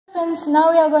Friends,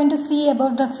 now we are going to see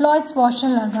about the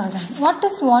Warshall algorithm. What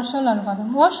is Warshall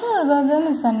algorithm? Warshall algorithm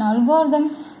is an algorithm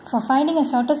for finding a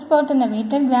shortest path in a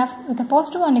weighted graph with a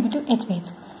positive or negative edge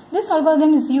weights. This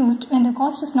algorithm is used when the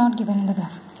cost is not given in the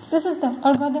graph. This is the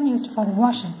algorithm used for the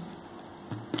Warshall.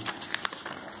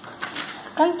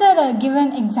 Consider a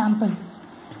given example.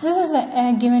 This is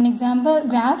a given example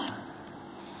graph.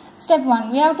 Step 1.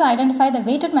 We have to identify the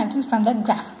weighted matrix from the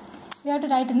graph. We have to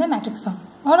write in the matrix form.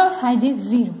 Order of ij is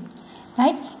 0.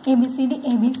 Right? A, B, C, D,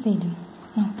 A, B, C, D.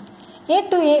 Now, A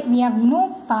to A we have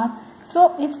no path,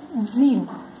 so it's 0.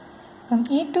 From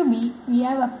A to B we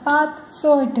have a path,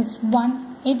 so it is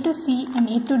 1. A to C and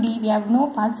A to D we have no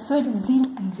path, so it is 0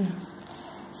 and 0.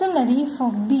 Similarly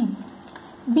for B.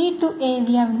 B to A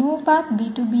we have no path, B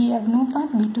to B we have no path,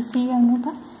 B to C we have no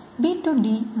path, B to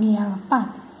D we have a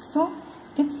path. So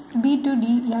it's B to D,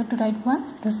 you have to write 1,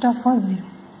 rest of all 0.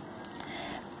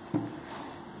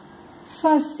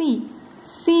 For C,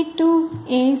 C to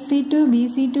A, C to B,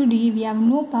 C to D we have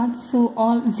no path, so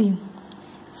all 0.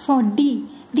 For D,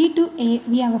 D to A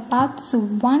we have a path, so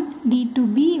 1, D to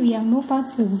B we have no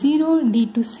path, so 0, D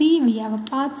to C we have a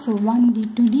path, so 1, D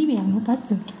to D we have no path,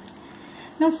 0.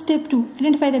 Now step 2,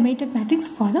 identify the weighted matrix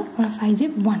for the order of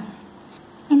ij 1.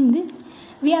 In this,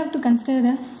 we have to consider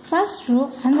the first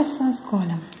row and the first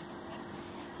column.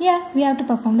 Here we have to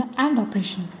perform the AND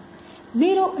operation.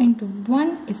 0 into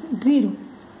 1 is 0,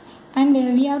 and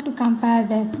we have to compare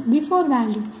the before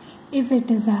value. If it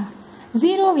is a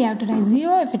 0 we have to write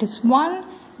 0, if it is 1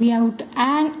 we have to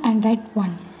add and write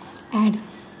 1. Add.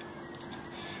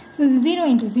 So 0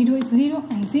 into 0 is 0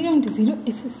 and 0 into 0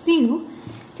 is 0.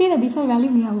 See the before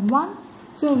value we have 1,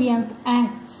 so we have to add.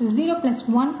 So 0 plus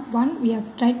 1, 1, we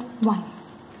have to write 1.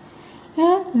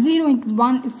 Here 0 into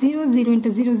 1 is 0, 0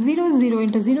 into 0, 0, 0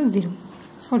 into 0, 0.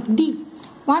 For D,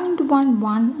 1 into 1,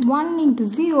 1, 1 into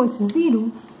 0 is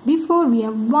 0. Before we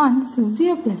have 1, so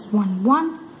 0 plus 1,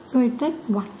 1, so it type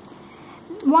 1.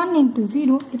 1 into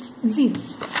 0 is 0.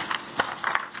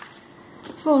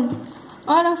 For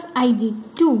order of ij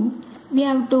 2, we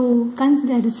have to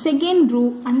consider the second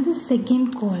row and the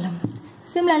second column.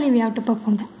 Similarly, we have to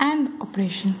perform the AND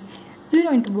operation.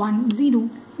 0 into 1, 0,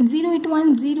 0 into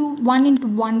 1, 0, 1 into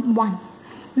 1, 1.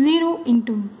 0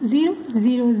 into 0,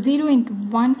 0, 0 into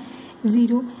 1,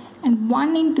 0, and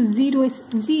 1 into 0 is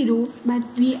 0, but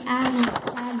we add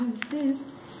this,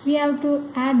 we have to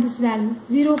add this value,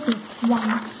 0 plus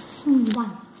 1, 1.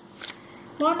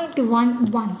 1 into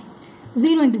 1, 1.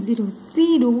 0 into 0,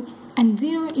 0, and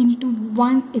 0 into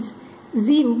 1 is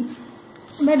 0,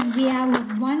 but we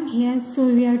have 1 here, so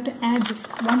we have to add this,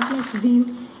 1 plus 0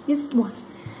 is 1.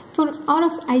 For order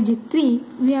of ij 3,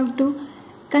 we have to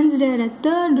consider a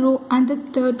third row and the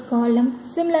third column.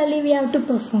 Similarly, we have to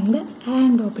perform the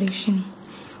AND operation.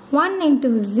 1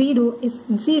 into 0 is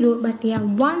 0, but we have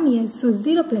 1 here, so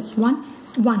 0 plus 1,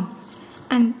 1.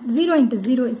 And 0 into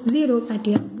 0 is 0, but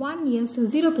we have 1 here, so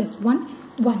 0 plus 1,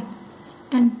 1.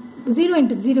 And 0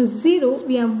 into 0 is 0,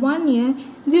 we have 1 here,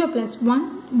 0 plus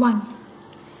 1, 1.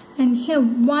 And here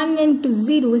 1 into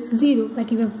 0 is 0, but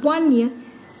we have 1 here,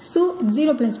 so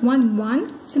 0 plus 1,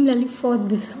 1. Similarly for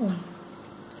this one.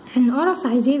 And order of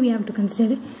ij we have to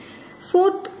consider the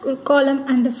fourth column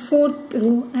and the fourth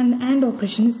row, and the AND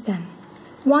operation is done.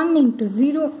 1 into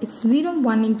 0 is 0,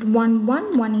 1 into 1,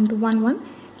 1, 1 into 1, 1.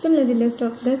 Similarly, the rest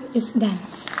of this is done.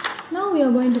 Now we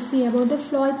are going to see about the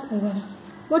Floyd's algorithm.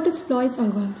 What is Floyd's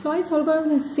algorithm? Floyd's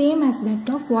algorithm is same as that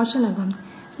of Warshall algorithm,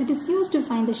 that is used to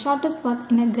find the shortest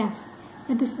path in a graph.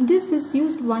 That is, this is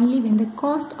used only when the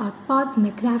cost or path in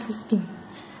the graph is given.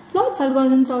 Floyd's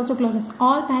algorithm is also called as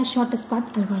all-path shortest path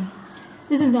algorithm.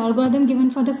 This is the algorithm given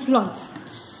for the Floyd's.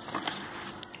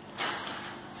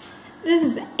 This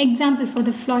is an example for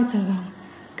the Floyd's algorithm.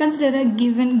 Consider a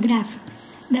given graph.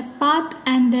 The path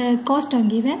and the cost are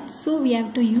given, so we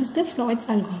have to use the Floyd's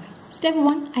algorithm. Step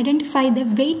 1. Identify the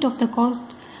weight of the cost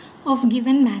of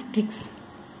given matrix.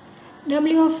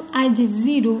 W of ij is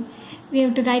 0. We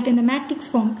have to write in the matrix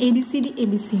form ABCD,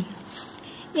 ABC.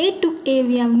 A to A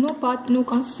we have no path, no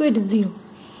cost, so it is 0.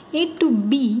 A to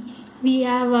B we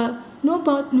have no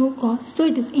path, no cost, so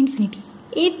it is infinity.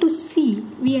 A to C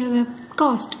we have a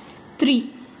cost 3.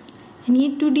 And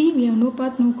A to D we have no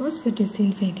path, no cost, so it is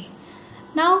infinity.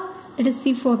 Now let us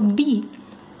see for B.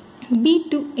 B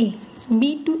to A.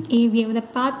 B to A we have the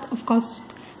path of cost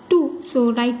 2,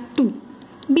 so write 2.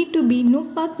 B to B no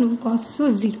path, no cost, so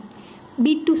 0.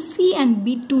 B to C and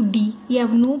B to D we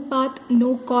have no path,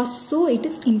 no cost, so it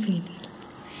is infinity.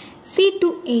 C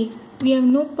to A we have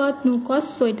no path, no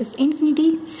cost, so it is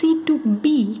infinity. C to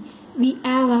B we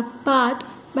have a path,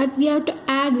 but we have to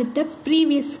add with the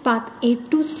previous path A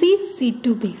to C, C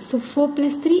to B. So 4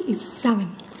 plus 3 is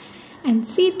 7. And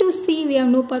C to C we have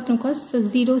no path, no cost, so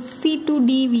 0. C to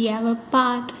D we have a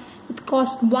path with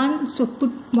cost 1, so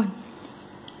put 1.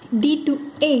 D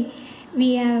to A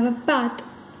we have a path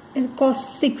with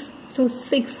cost 6, so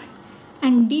 6.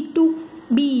 And D to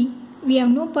B we have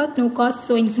no path, no cost,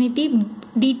 so infinity.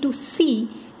 D to C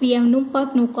we have no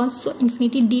path, no cost, so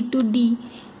infinity. D to D,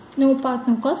 no path,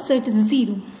 no cost, so it is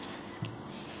 0.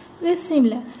 Very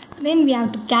similar. Then we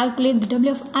have to calculate the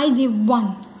W of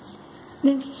ij1.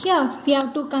 Then here we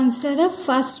have to consider the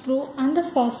first row and the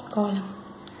first column.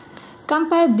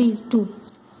 Compare these two.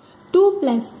 2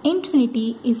 plus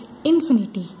infinity is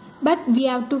infinity, but we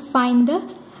have to find the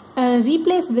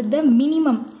replace with the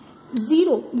minimum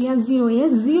 0. We have 0 here.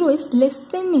 0 is less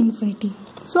than infinity,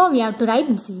 so we have to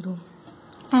write 0.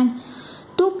 And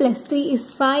 2 plus 3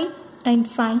 is 5, and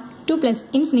 5. 2 plus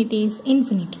infinity is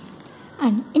infinity.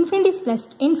 And infinity plus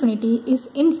infinity is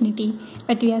infinity,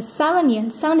 but we have 7 here.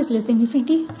 7 is less than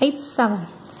infinity, write 7.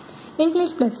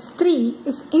 Infinity plus 3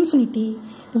 is infinity.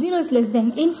 0 is less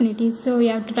than infinity, so we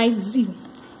have to write 0.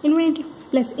 Infinity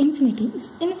plus infinity is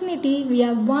infinity. We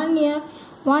have 1 here.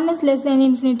 1 is less than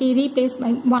infinity, replaced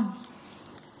by 1.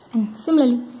 And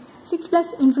similarly, 6 plus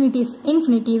infinity is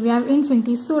infinity. We have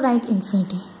infinity, so write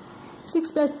infinity.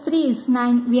 6 plus 3 is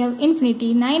 9. We have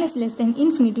infinity. 9 is less than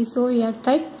infinity, so we have to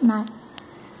write 9.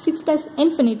 6 plus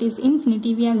infinity is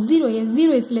infinity. We have 0 here.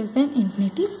 0 is less than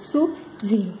infinity, so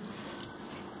 0.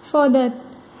 For the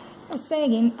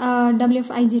second W of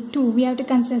ij2, we have to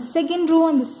consider second row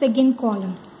and the second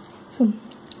column. So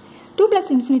 2 plus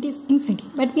infinity is infinity,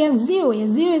 but we have 0 here.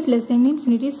 0 is less than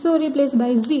infinity, so replace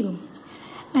by 0.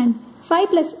 And 5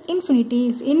 plus infinity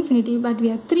is infinity, but we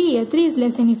have 3 here. 3 is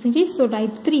less than infinity, so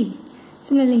write 3.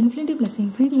 Similarly, infinity plus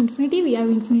infinity, infinity, we have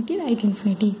infinity, write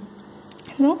infinity.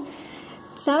 So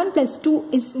 7 plus 2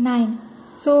 is 9.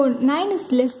 So 9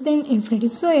 is less than infinity,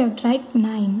 so you have to write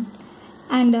 9.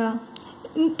 And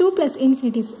 2 plus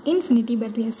infinity is infinity,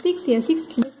 but we have 6 here. 6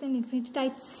 is less than infinity,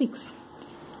 write 6.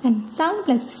 And 7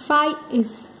 plus 5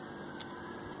 is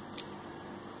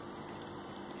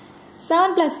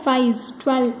 7 plus 5 is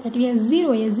 12, but we have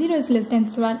 0 here. 0 is less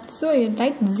than 12, so you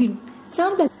write 0.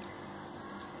 7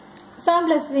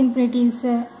 plus infinity is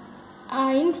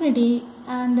infinity,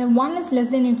 and 1 is less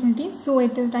than infinity, so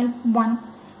it will write 1.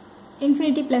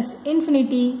 Infinity plus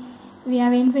infinity, we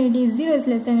have infinity. 0 is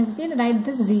less than infinity, write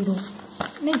the 0.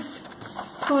 Next,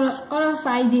 for all of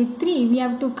ij3, we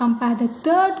have to compare the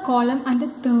third column and the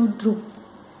third row.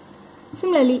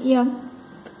 Similarly, here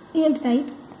write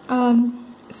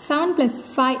 7 plus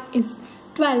 5 is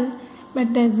 12,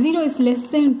 but the 0 is less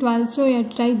than 12, so you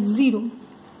have to write 0.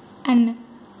 And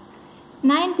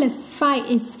 9 plus 5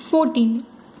 is 14.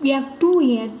 We have 2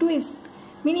 here. 2 is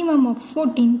minimum of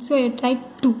 14, so you have to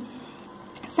write 2.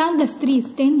 7 plus 3 is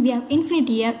 10. We have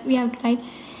infinity here. We have to write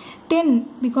 10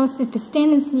 because it is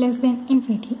 10 is less than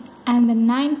infinity. And the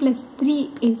 9 plus 3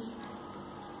 is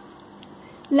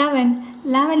 11.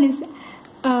 11 is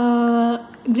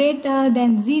greater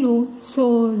than 0,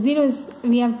 so 0 is,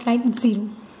 we have to write 0.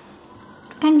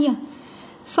 And here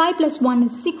 5 plus 1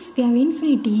 is 6. We have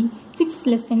infinity. 6 is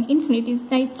less than infinity,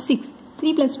 write 6.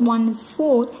 3 plus 1 is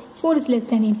 4. 4 is less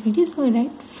than infinity, so we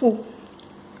write 4.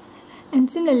 And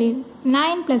similarly,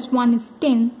 9 plus 1 is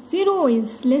 10. 0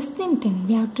 is less than 10.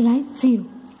 We have to write 0.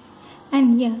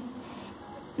 And here,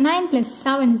 9 plus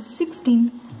 7 is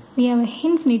 16. We have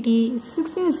infinity.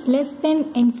 16 is less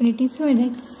than infinity, so we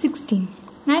write 16.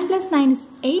 9 plus 9 is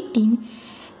 18.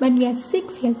 But we have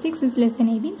 6 here. 6 is less than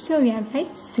 18, so we have to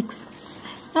write 6.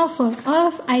 Now for all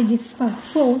of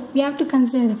ij4, we have to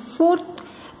consider the fourth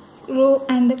row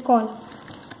and the column.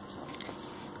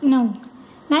 Now,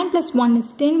 9 plus 1 is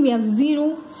 10, we have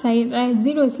 0, so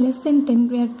 0 is less than 10,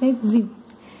 we have to write 0.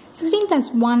 16 plus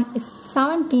 1 is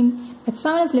 17, but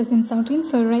 7 is less than 17,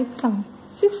 so write 7.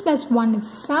 6 plus 1 is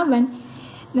 7,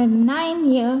 then 9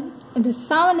 here, the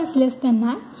 7 is less than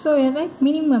 9, so we write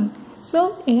minimum,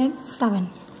 so we write 7.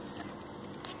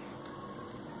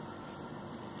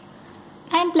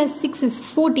 9 plus 6 is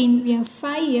 14, we have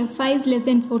 5 here, 5 is less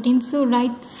than 14, so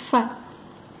write 5.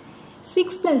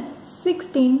 6 plus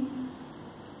 16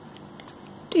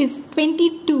 is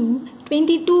 22.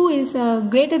 22 is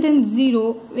greater than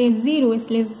 0, where 0 is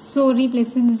less, so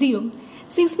replace with 0.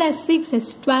 6 plus 6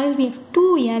 is 12, we have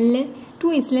 2 here,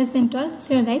 2 is less than 12,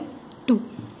 so write 2.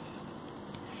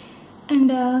 And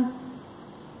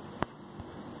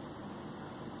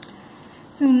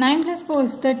so 9 plus 4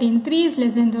 is 13, 3 is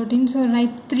less than 13, so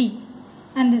write 3.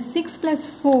 And the 6 plus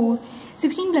 4,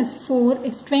 16 plus 4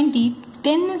 is 20,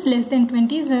 10 is less than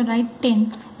 20, so write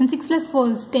 10. And 6 plus 4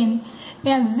 is 10. We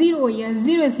have 0 here.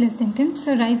 0 is less than 10,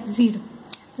 so write 0.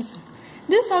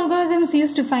 This algorithm is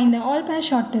used to find the all-pair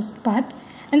shortest path,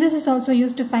 and this is also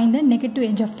used to find the negative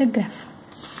edge of the graph.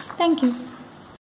 Thank you.